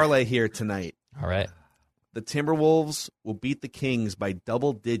right, parlay here tonight. All right. The Timberwolves will beat the Kings by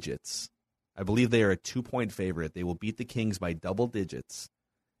double digits. I believe they are a 2-point favorite. They will beat the Kings by double digits.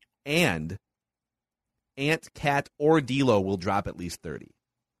 And Ant, Cat, or D'Lo will drop at least 30.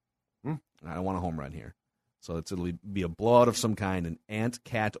 I don't want a home run here. So it'll be a blowout of some kind, and Ant,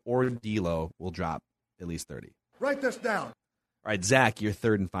 Cat, or D'Lo will drop at least 30. Write this down. All right, Zach, your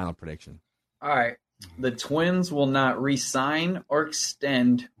third and final prediction. All right. The Twins will not re-sign or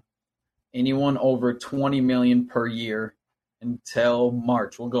extend anyone over $20 million per year until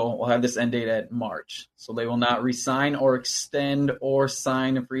March. We'll have this end date at March. So they will not re-sign or extend or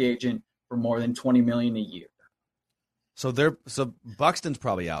sign a free agent for more than $20 million a year. So Buxton's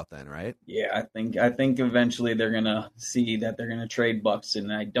probably out then, right? Yeah, I think eventually they're gonna see that they're gonna trade Buxton,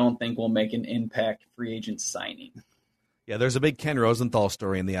 and I don't think we'll make an impact free agent signing. Yeah, there's a big Ken Rosenthal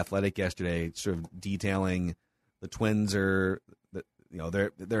story in The Athletic yesterday, sort of detailing the Twins they're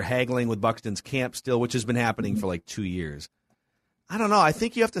haggling with Buxton's camp still, which has been happening for like 2 years. I don't know. I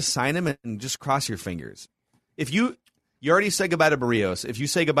think you have to sign him and just cross your fingers. If you already said goodbye to Barrios, if you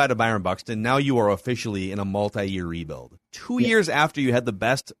say goodbye to Byron Buxton, now you are officially in a multi-year rebuild. 2 years after you had the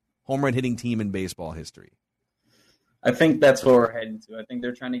best home run hitting team in baseball history. I think that's where we're heading to. I think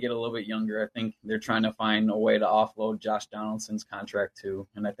they're trying to get a little bit younger. I think they're trying to find a way to offload Josh Donaldson's contract too,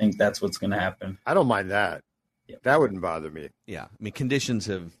 and I think that's what's going to happen. I don't mind that. Yep. That wouldn't bother me. Yeah, I mean, conditions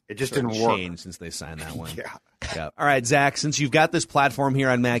have didn't changed since they signed that one. Yeah. All right, Zach, since you've got this platform here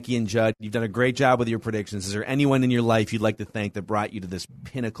on Mackey and Judd, you've done a great job with your predictions. Is there anyone in your life you'd like to thank that brought you to this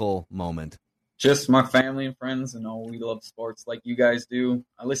pinnacle moment? Just my family and friends. We love sports like you guys do.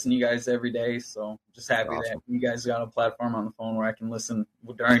 I listen to you guys every day, so I'm just happy that you guys got a platform on the phone where I can listen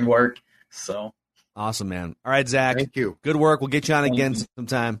during work. So awesome, man. All right, Zach. Thank you. Good work. We'll get you on again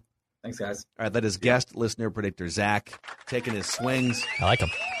sometime. Thanks, guys. All right, that is guest listener predictor Zach taking his swings. I like him.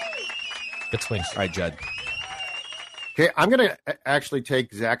 Good swings. All right, Judd. Okay, I'm going to actually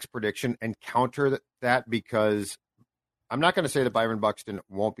take Zach's prediction and counter that because I'm not going to say that Byron Buxton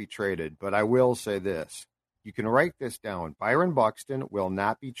won't be traded, but I will say this. You can write this down. Byron Buxton will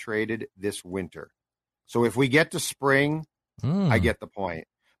not be traded this winter. So if we get to spring, I get the point.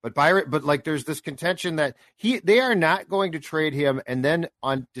 But there's this contention that they are not going to trade him, and then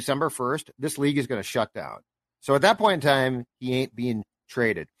on December 1st, this league is going to shut down. So at that point in time, he ain't being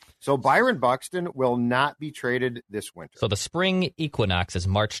traded. So Byron Buxton will not be traded this winter. So the spring equinox is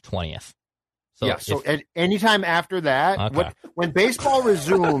March 20th. So anytime after that, when baseball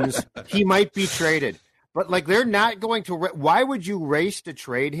resumes, he might be traded. But they're not going to. Why would you race to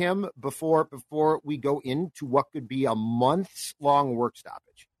trade him before we go into what could be a months long work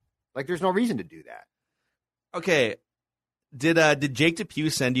stoppage? There's no reason to do that. Okay, did Jake Depew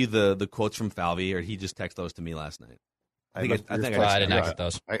send you the quotes from Falvey, or he just texted those to me last night? I didn't exit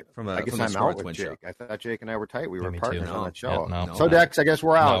those. I guess I'm out with Jake. Show. I thought Jake and I were tight. We were partners on that show. Yeah, no. So Dex, I guess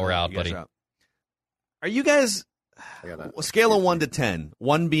we're out. No, we're out, buddy. Are you guys scale of 1 to 10?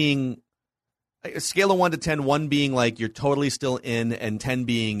 1 being scale of 1 to 10. 1 being you're totally still in, and 10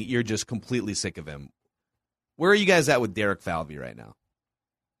 being you're just completely sick of him. Where are you guys at with Derek Falvey right now?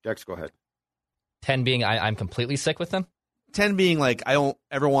 Dex, go ahead. 10 being I'm completely sick with him. 10 being I don't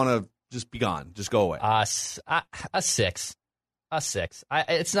ever want to just be gone, just go away. A 6.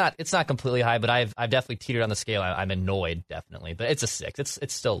 It's not completely high, but I've definitely teetered on the scale. I'm annoyed, definitely, but it's a 6.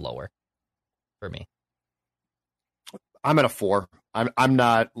 It's still lower for me. I'm at a 4. I'm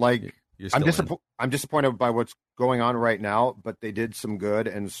not I'm disappointed by what's going on right now, but they did some good,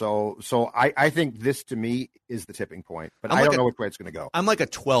 and so I think this to me is the tipping point. But I don't know which way it's going to go. I'm a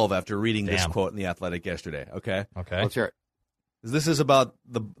 12 after reading this quote in The Athletic yesterday. Okay, let's hear it. This is about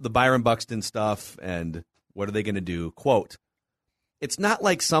the Byron Buxton stuff and what are they going to do? Quote: "It's not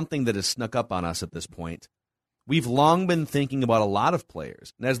like something that has snuck up on us at this point. We've long been thinking about a lot of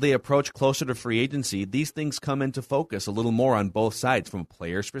players, and as they approach closer to free agency, these things come into focus a little more on both sides, from a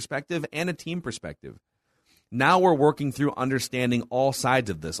player's perspective and a team perspective. Now we're working through understanding all sides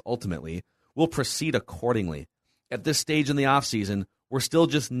of this. Ultimately, we'll proceed accordingly. At this stage in the offseason, we're still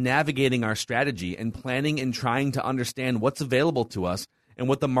just navigating our strategy and planning and trying to understand what's available to us and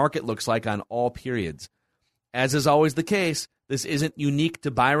what the market looks like on all periods. As is always the case, this isn't unique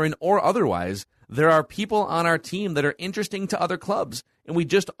to Byron or otherwise. There are people on our team that are interesting to other clubs, and we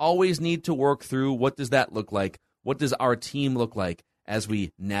just always need to work through what does that look like? What does our team look like as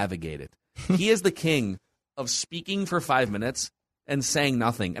we navigate it?" He is the king of speaking for 5 minutes and saying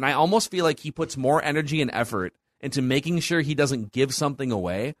nothing. And I almost feel like he puts more energy and effort into making sure he doesn't give something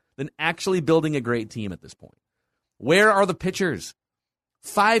away than actually building a great team at this point. Where are the pitchers?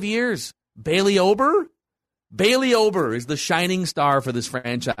 5 years. Bailey Ober? Bailey Ober is the shining star for this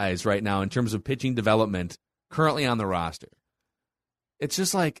franchise right now in terms of pitching development currently on the roster. It's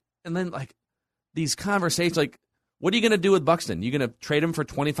just and then these conversations, what are you going to do with Buxton? You going to trade him for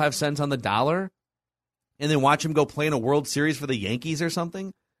 25 cents on the dollar and then watch him go play in a World Series for the Yankees or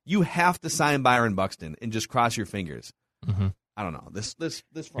something? You have to sign Byron Buxton and just cross your fingers. Mm-hmm. I don't know. This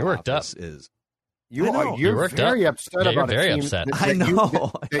You're worked up. Is. You're very upset about a team upset.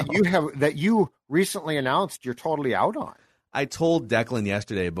 that you recently announced you're totally out on. I told Declan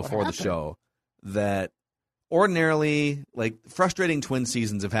yesterday before the show that ordinarily, frustrating Twin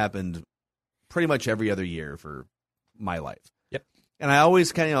seasons have happened pretty much every other year for my life. Yep. And I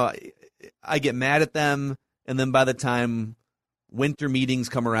always I get mad at them, and then by the time winter meetings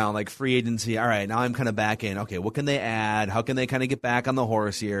come around, like free agency, all right, now I'm kind of back in. Okay, what can they add? How can they kind of get back on the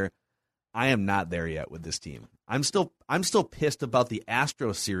horse here? I am not there yet with this team. I'm still pissed about the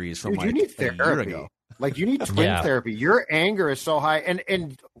Astros series from you need a year ago. You need twin therapy. Your anger is so high,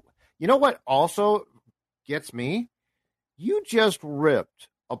 and you know what also gets me? You just ripped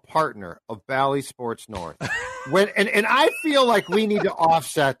a partner of Bally Sports North. And I feel like we need to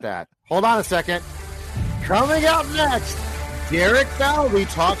offset that. Hold on a second. Coming up next, Derek Falvey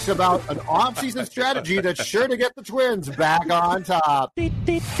talks about an offseason strategy that's sure to get the Twins back on top. And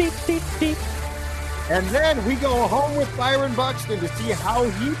then we go home with Byron Buxton to see how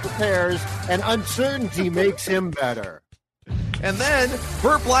he prepares, and uncertainty makes him better. And then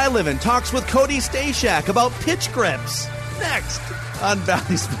Bert Blyleven talks with Cody Stashak about pitch grips. Next on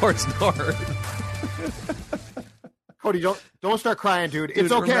Valley Sports North. Cody, don't start crying, dude.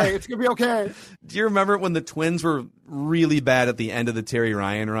 It's okay. Remember, it's going to be okay. Do you remember when the Twins were really bad at the end of the Terry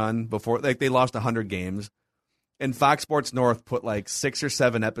Ryan run before, like, they lost 100 games? And Fox Sports North put like 6 or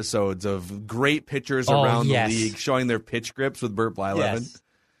 7 episodes of great pitchers around the league showing their pitch grips with Bert Blyleven. Yes.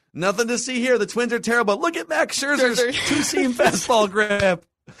 Nothing to see here. The Twins are terrible. Look at Max Scherzer's two-seam fastball grip.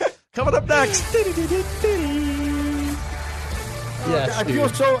 Coming up next. Yes, I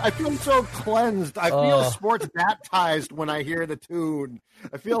feel so cleansed. I feel sports baptized when I hear the tune.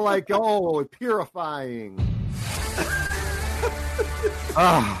 I feel like, purifying.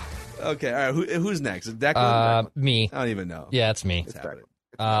 Okay, all right. Who's next? Is Declan? Me. I don't even know. Yeah, it's me.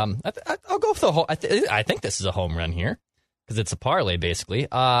 I'll go for the whole. I think this is a home run here because it's a parlay, basically.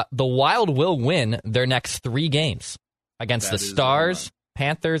 The Wild will win their next 3 games against the Stars,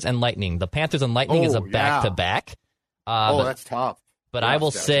 Panthers, and Lightning. The Panthers and Lightning is a back-to-back. That's tough. But I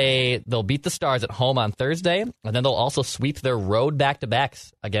will say they'll beat the Stars at home on Thursday, and then they'll also sweep their road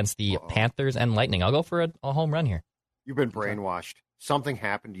back-to-backs against the Panthers and Lightning. I'll go for a home run here. You've been brainwashed. Something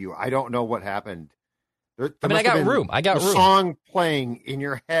happened to you. I don't know what happened. I got room. Song playing in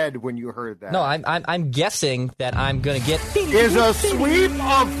your head when you heard that. No, I'm guessing that I'm going to get... Is a sweep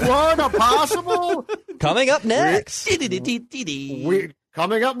of Florida possible? Coming up next.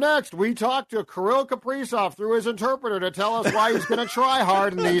 Coming up next, we talk to Kirill Kaprizov through his interpreter to tell us why he's going to try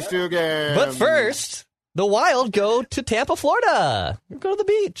hard in these 2 games. But first, the Wild go to Tampa, Florida. Go to the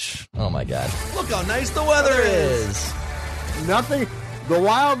beach. Oh, my God. Look how nice the weather is. Nothing. The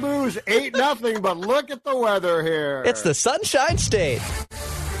Wild lose 8-0, but look at the weather here. It's the Sunshine State.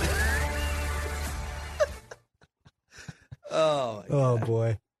 Oh,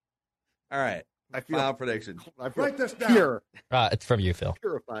 boy. All right. Final prediction. Write this down. Here. It's from you, Phil.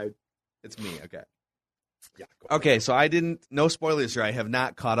 Purified. It's me. Okay. Yeah. Okay, so no spoilers here. I have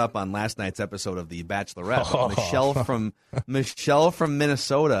not caught up on last night's episode of The Bachelorette. Michelle from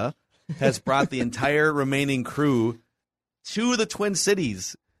Minnesota has brought the entire remaining crew to the Twin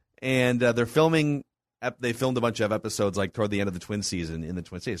Cities, and they're filming. They filmed a bunch of episodes like toward the end of the Twin season in the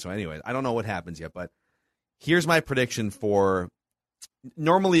Twin Cities. So anyway, I don't know what happens yet, but here's my prediction for.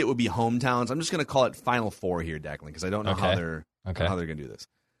 Normally it would be hometowns. I'm just going to call it Final Four here, Declan, because I don't know how they're going to do this.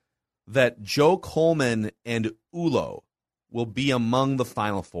 That Joe Coleman and Ulo will be among the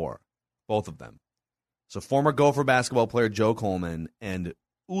Final Four, both of them. So former Gopher basketball player Joe Coleman and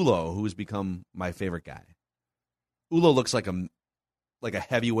Ulo, who has become my favorite guy. Ulo looks like a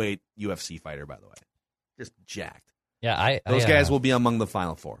heavyweight UFC fighter, by the way, just jacked. Yeah, those guys will be among the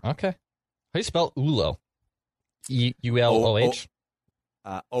Final Four. Okay, how do you spell Ulo? ULOH.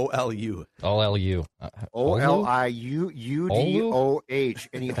 OLU. OLU. OLIUUDOH,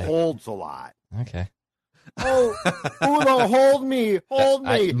 and he holds a lot. Okay. Oh, Udo, hold me.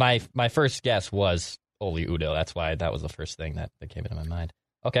 My first guess was Oli Udo. That's why that was the first thing that came into my mind.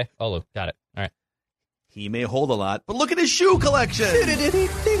 Okay, Olu. Got it. All right. He may hold a lot, but look at his shoe collection.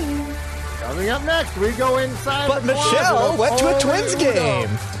 Coming up next, we go inside. But Michelle went to a Twins game.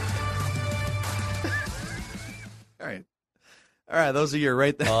 All right, those are your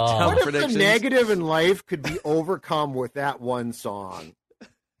right there. What if predictions? The negative in life could be overcome with that one song?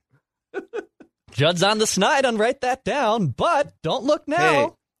 Judd's on the snide on write that down, but don't look now. Hey,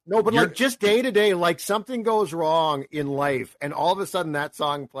 no, but like just day to day, like something goes wrong in life, and all of a sudden that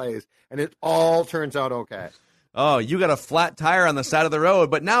song plays, and it all turns out okay. Oh, you got a flat tire on the side of the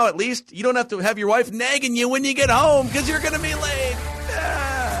road, but now at least you don't have to have your wife nagging you when you get home because you're going to be late.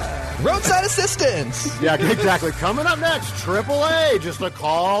 Roadside assistance. Yeah, exactly. Coming up next, AAA, just a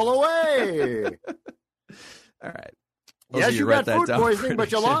call away. All right. Yes, you got food poisoning,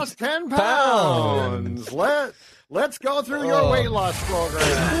 but you lost 10 pounds. Let's go through your weight loss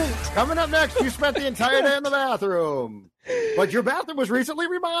program. Coming up next, you spent the entire day in the bathroom, but your bathroom was recently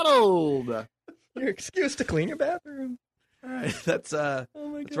remodeled. Your excuse to clean your bathroom. All right, let's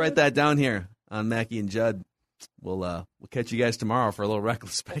write that down here on Mackie and Judd. We'll catch you guys tomorrow for a little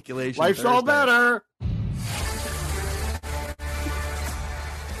reckless speculation. Life's Thursday. all better.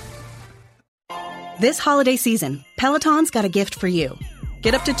 This holiday season, Peloton's got a gift for you.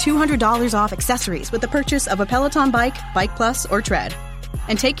 Get up to $200 off accessories with the purchase of a Peloton bike, Bike Plus, or Tread.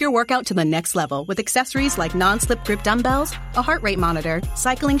 And take your workout to the next level with accessories like non-slip grip dumbbells, a heart rate monitor,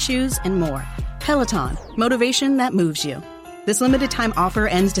 cycling shoes, and more. Peloton, motivation that moves you. This limited time offer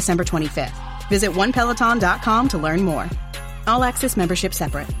ends December 25th. Visit onepeloton.com to learn more. All access membership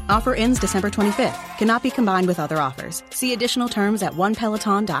separate. Offer ends December 25th. Cannot be combined with other offers. See additional terms at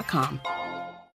onepeloton.com.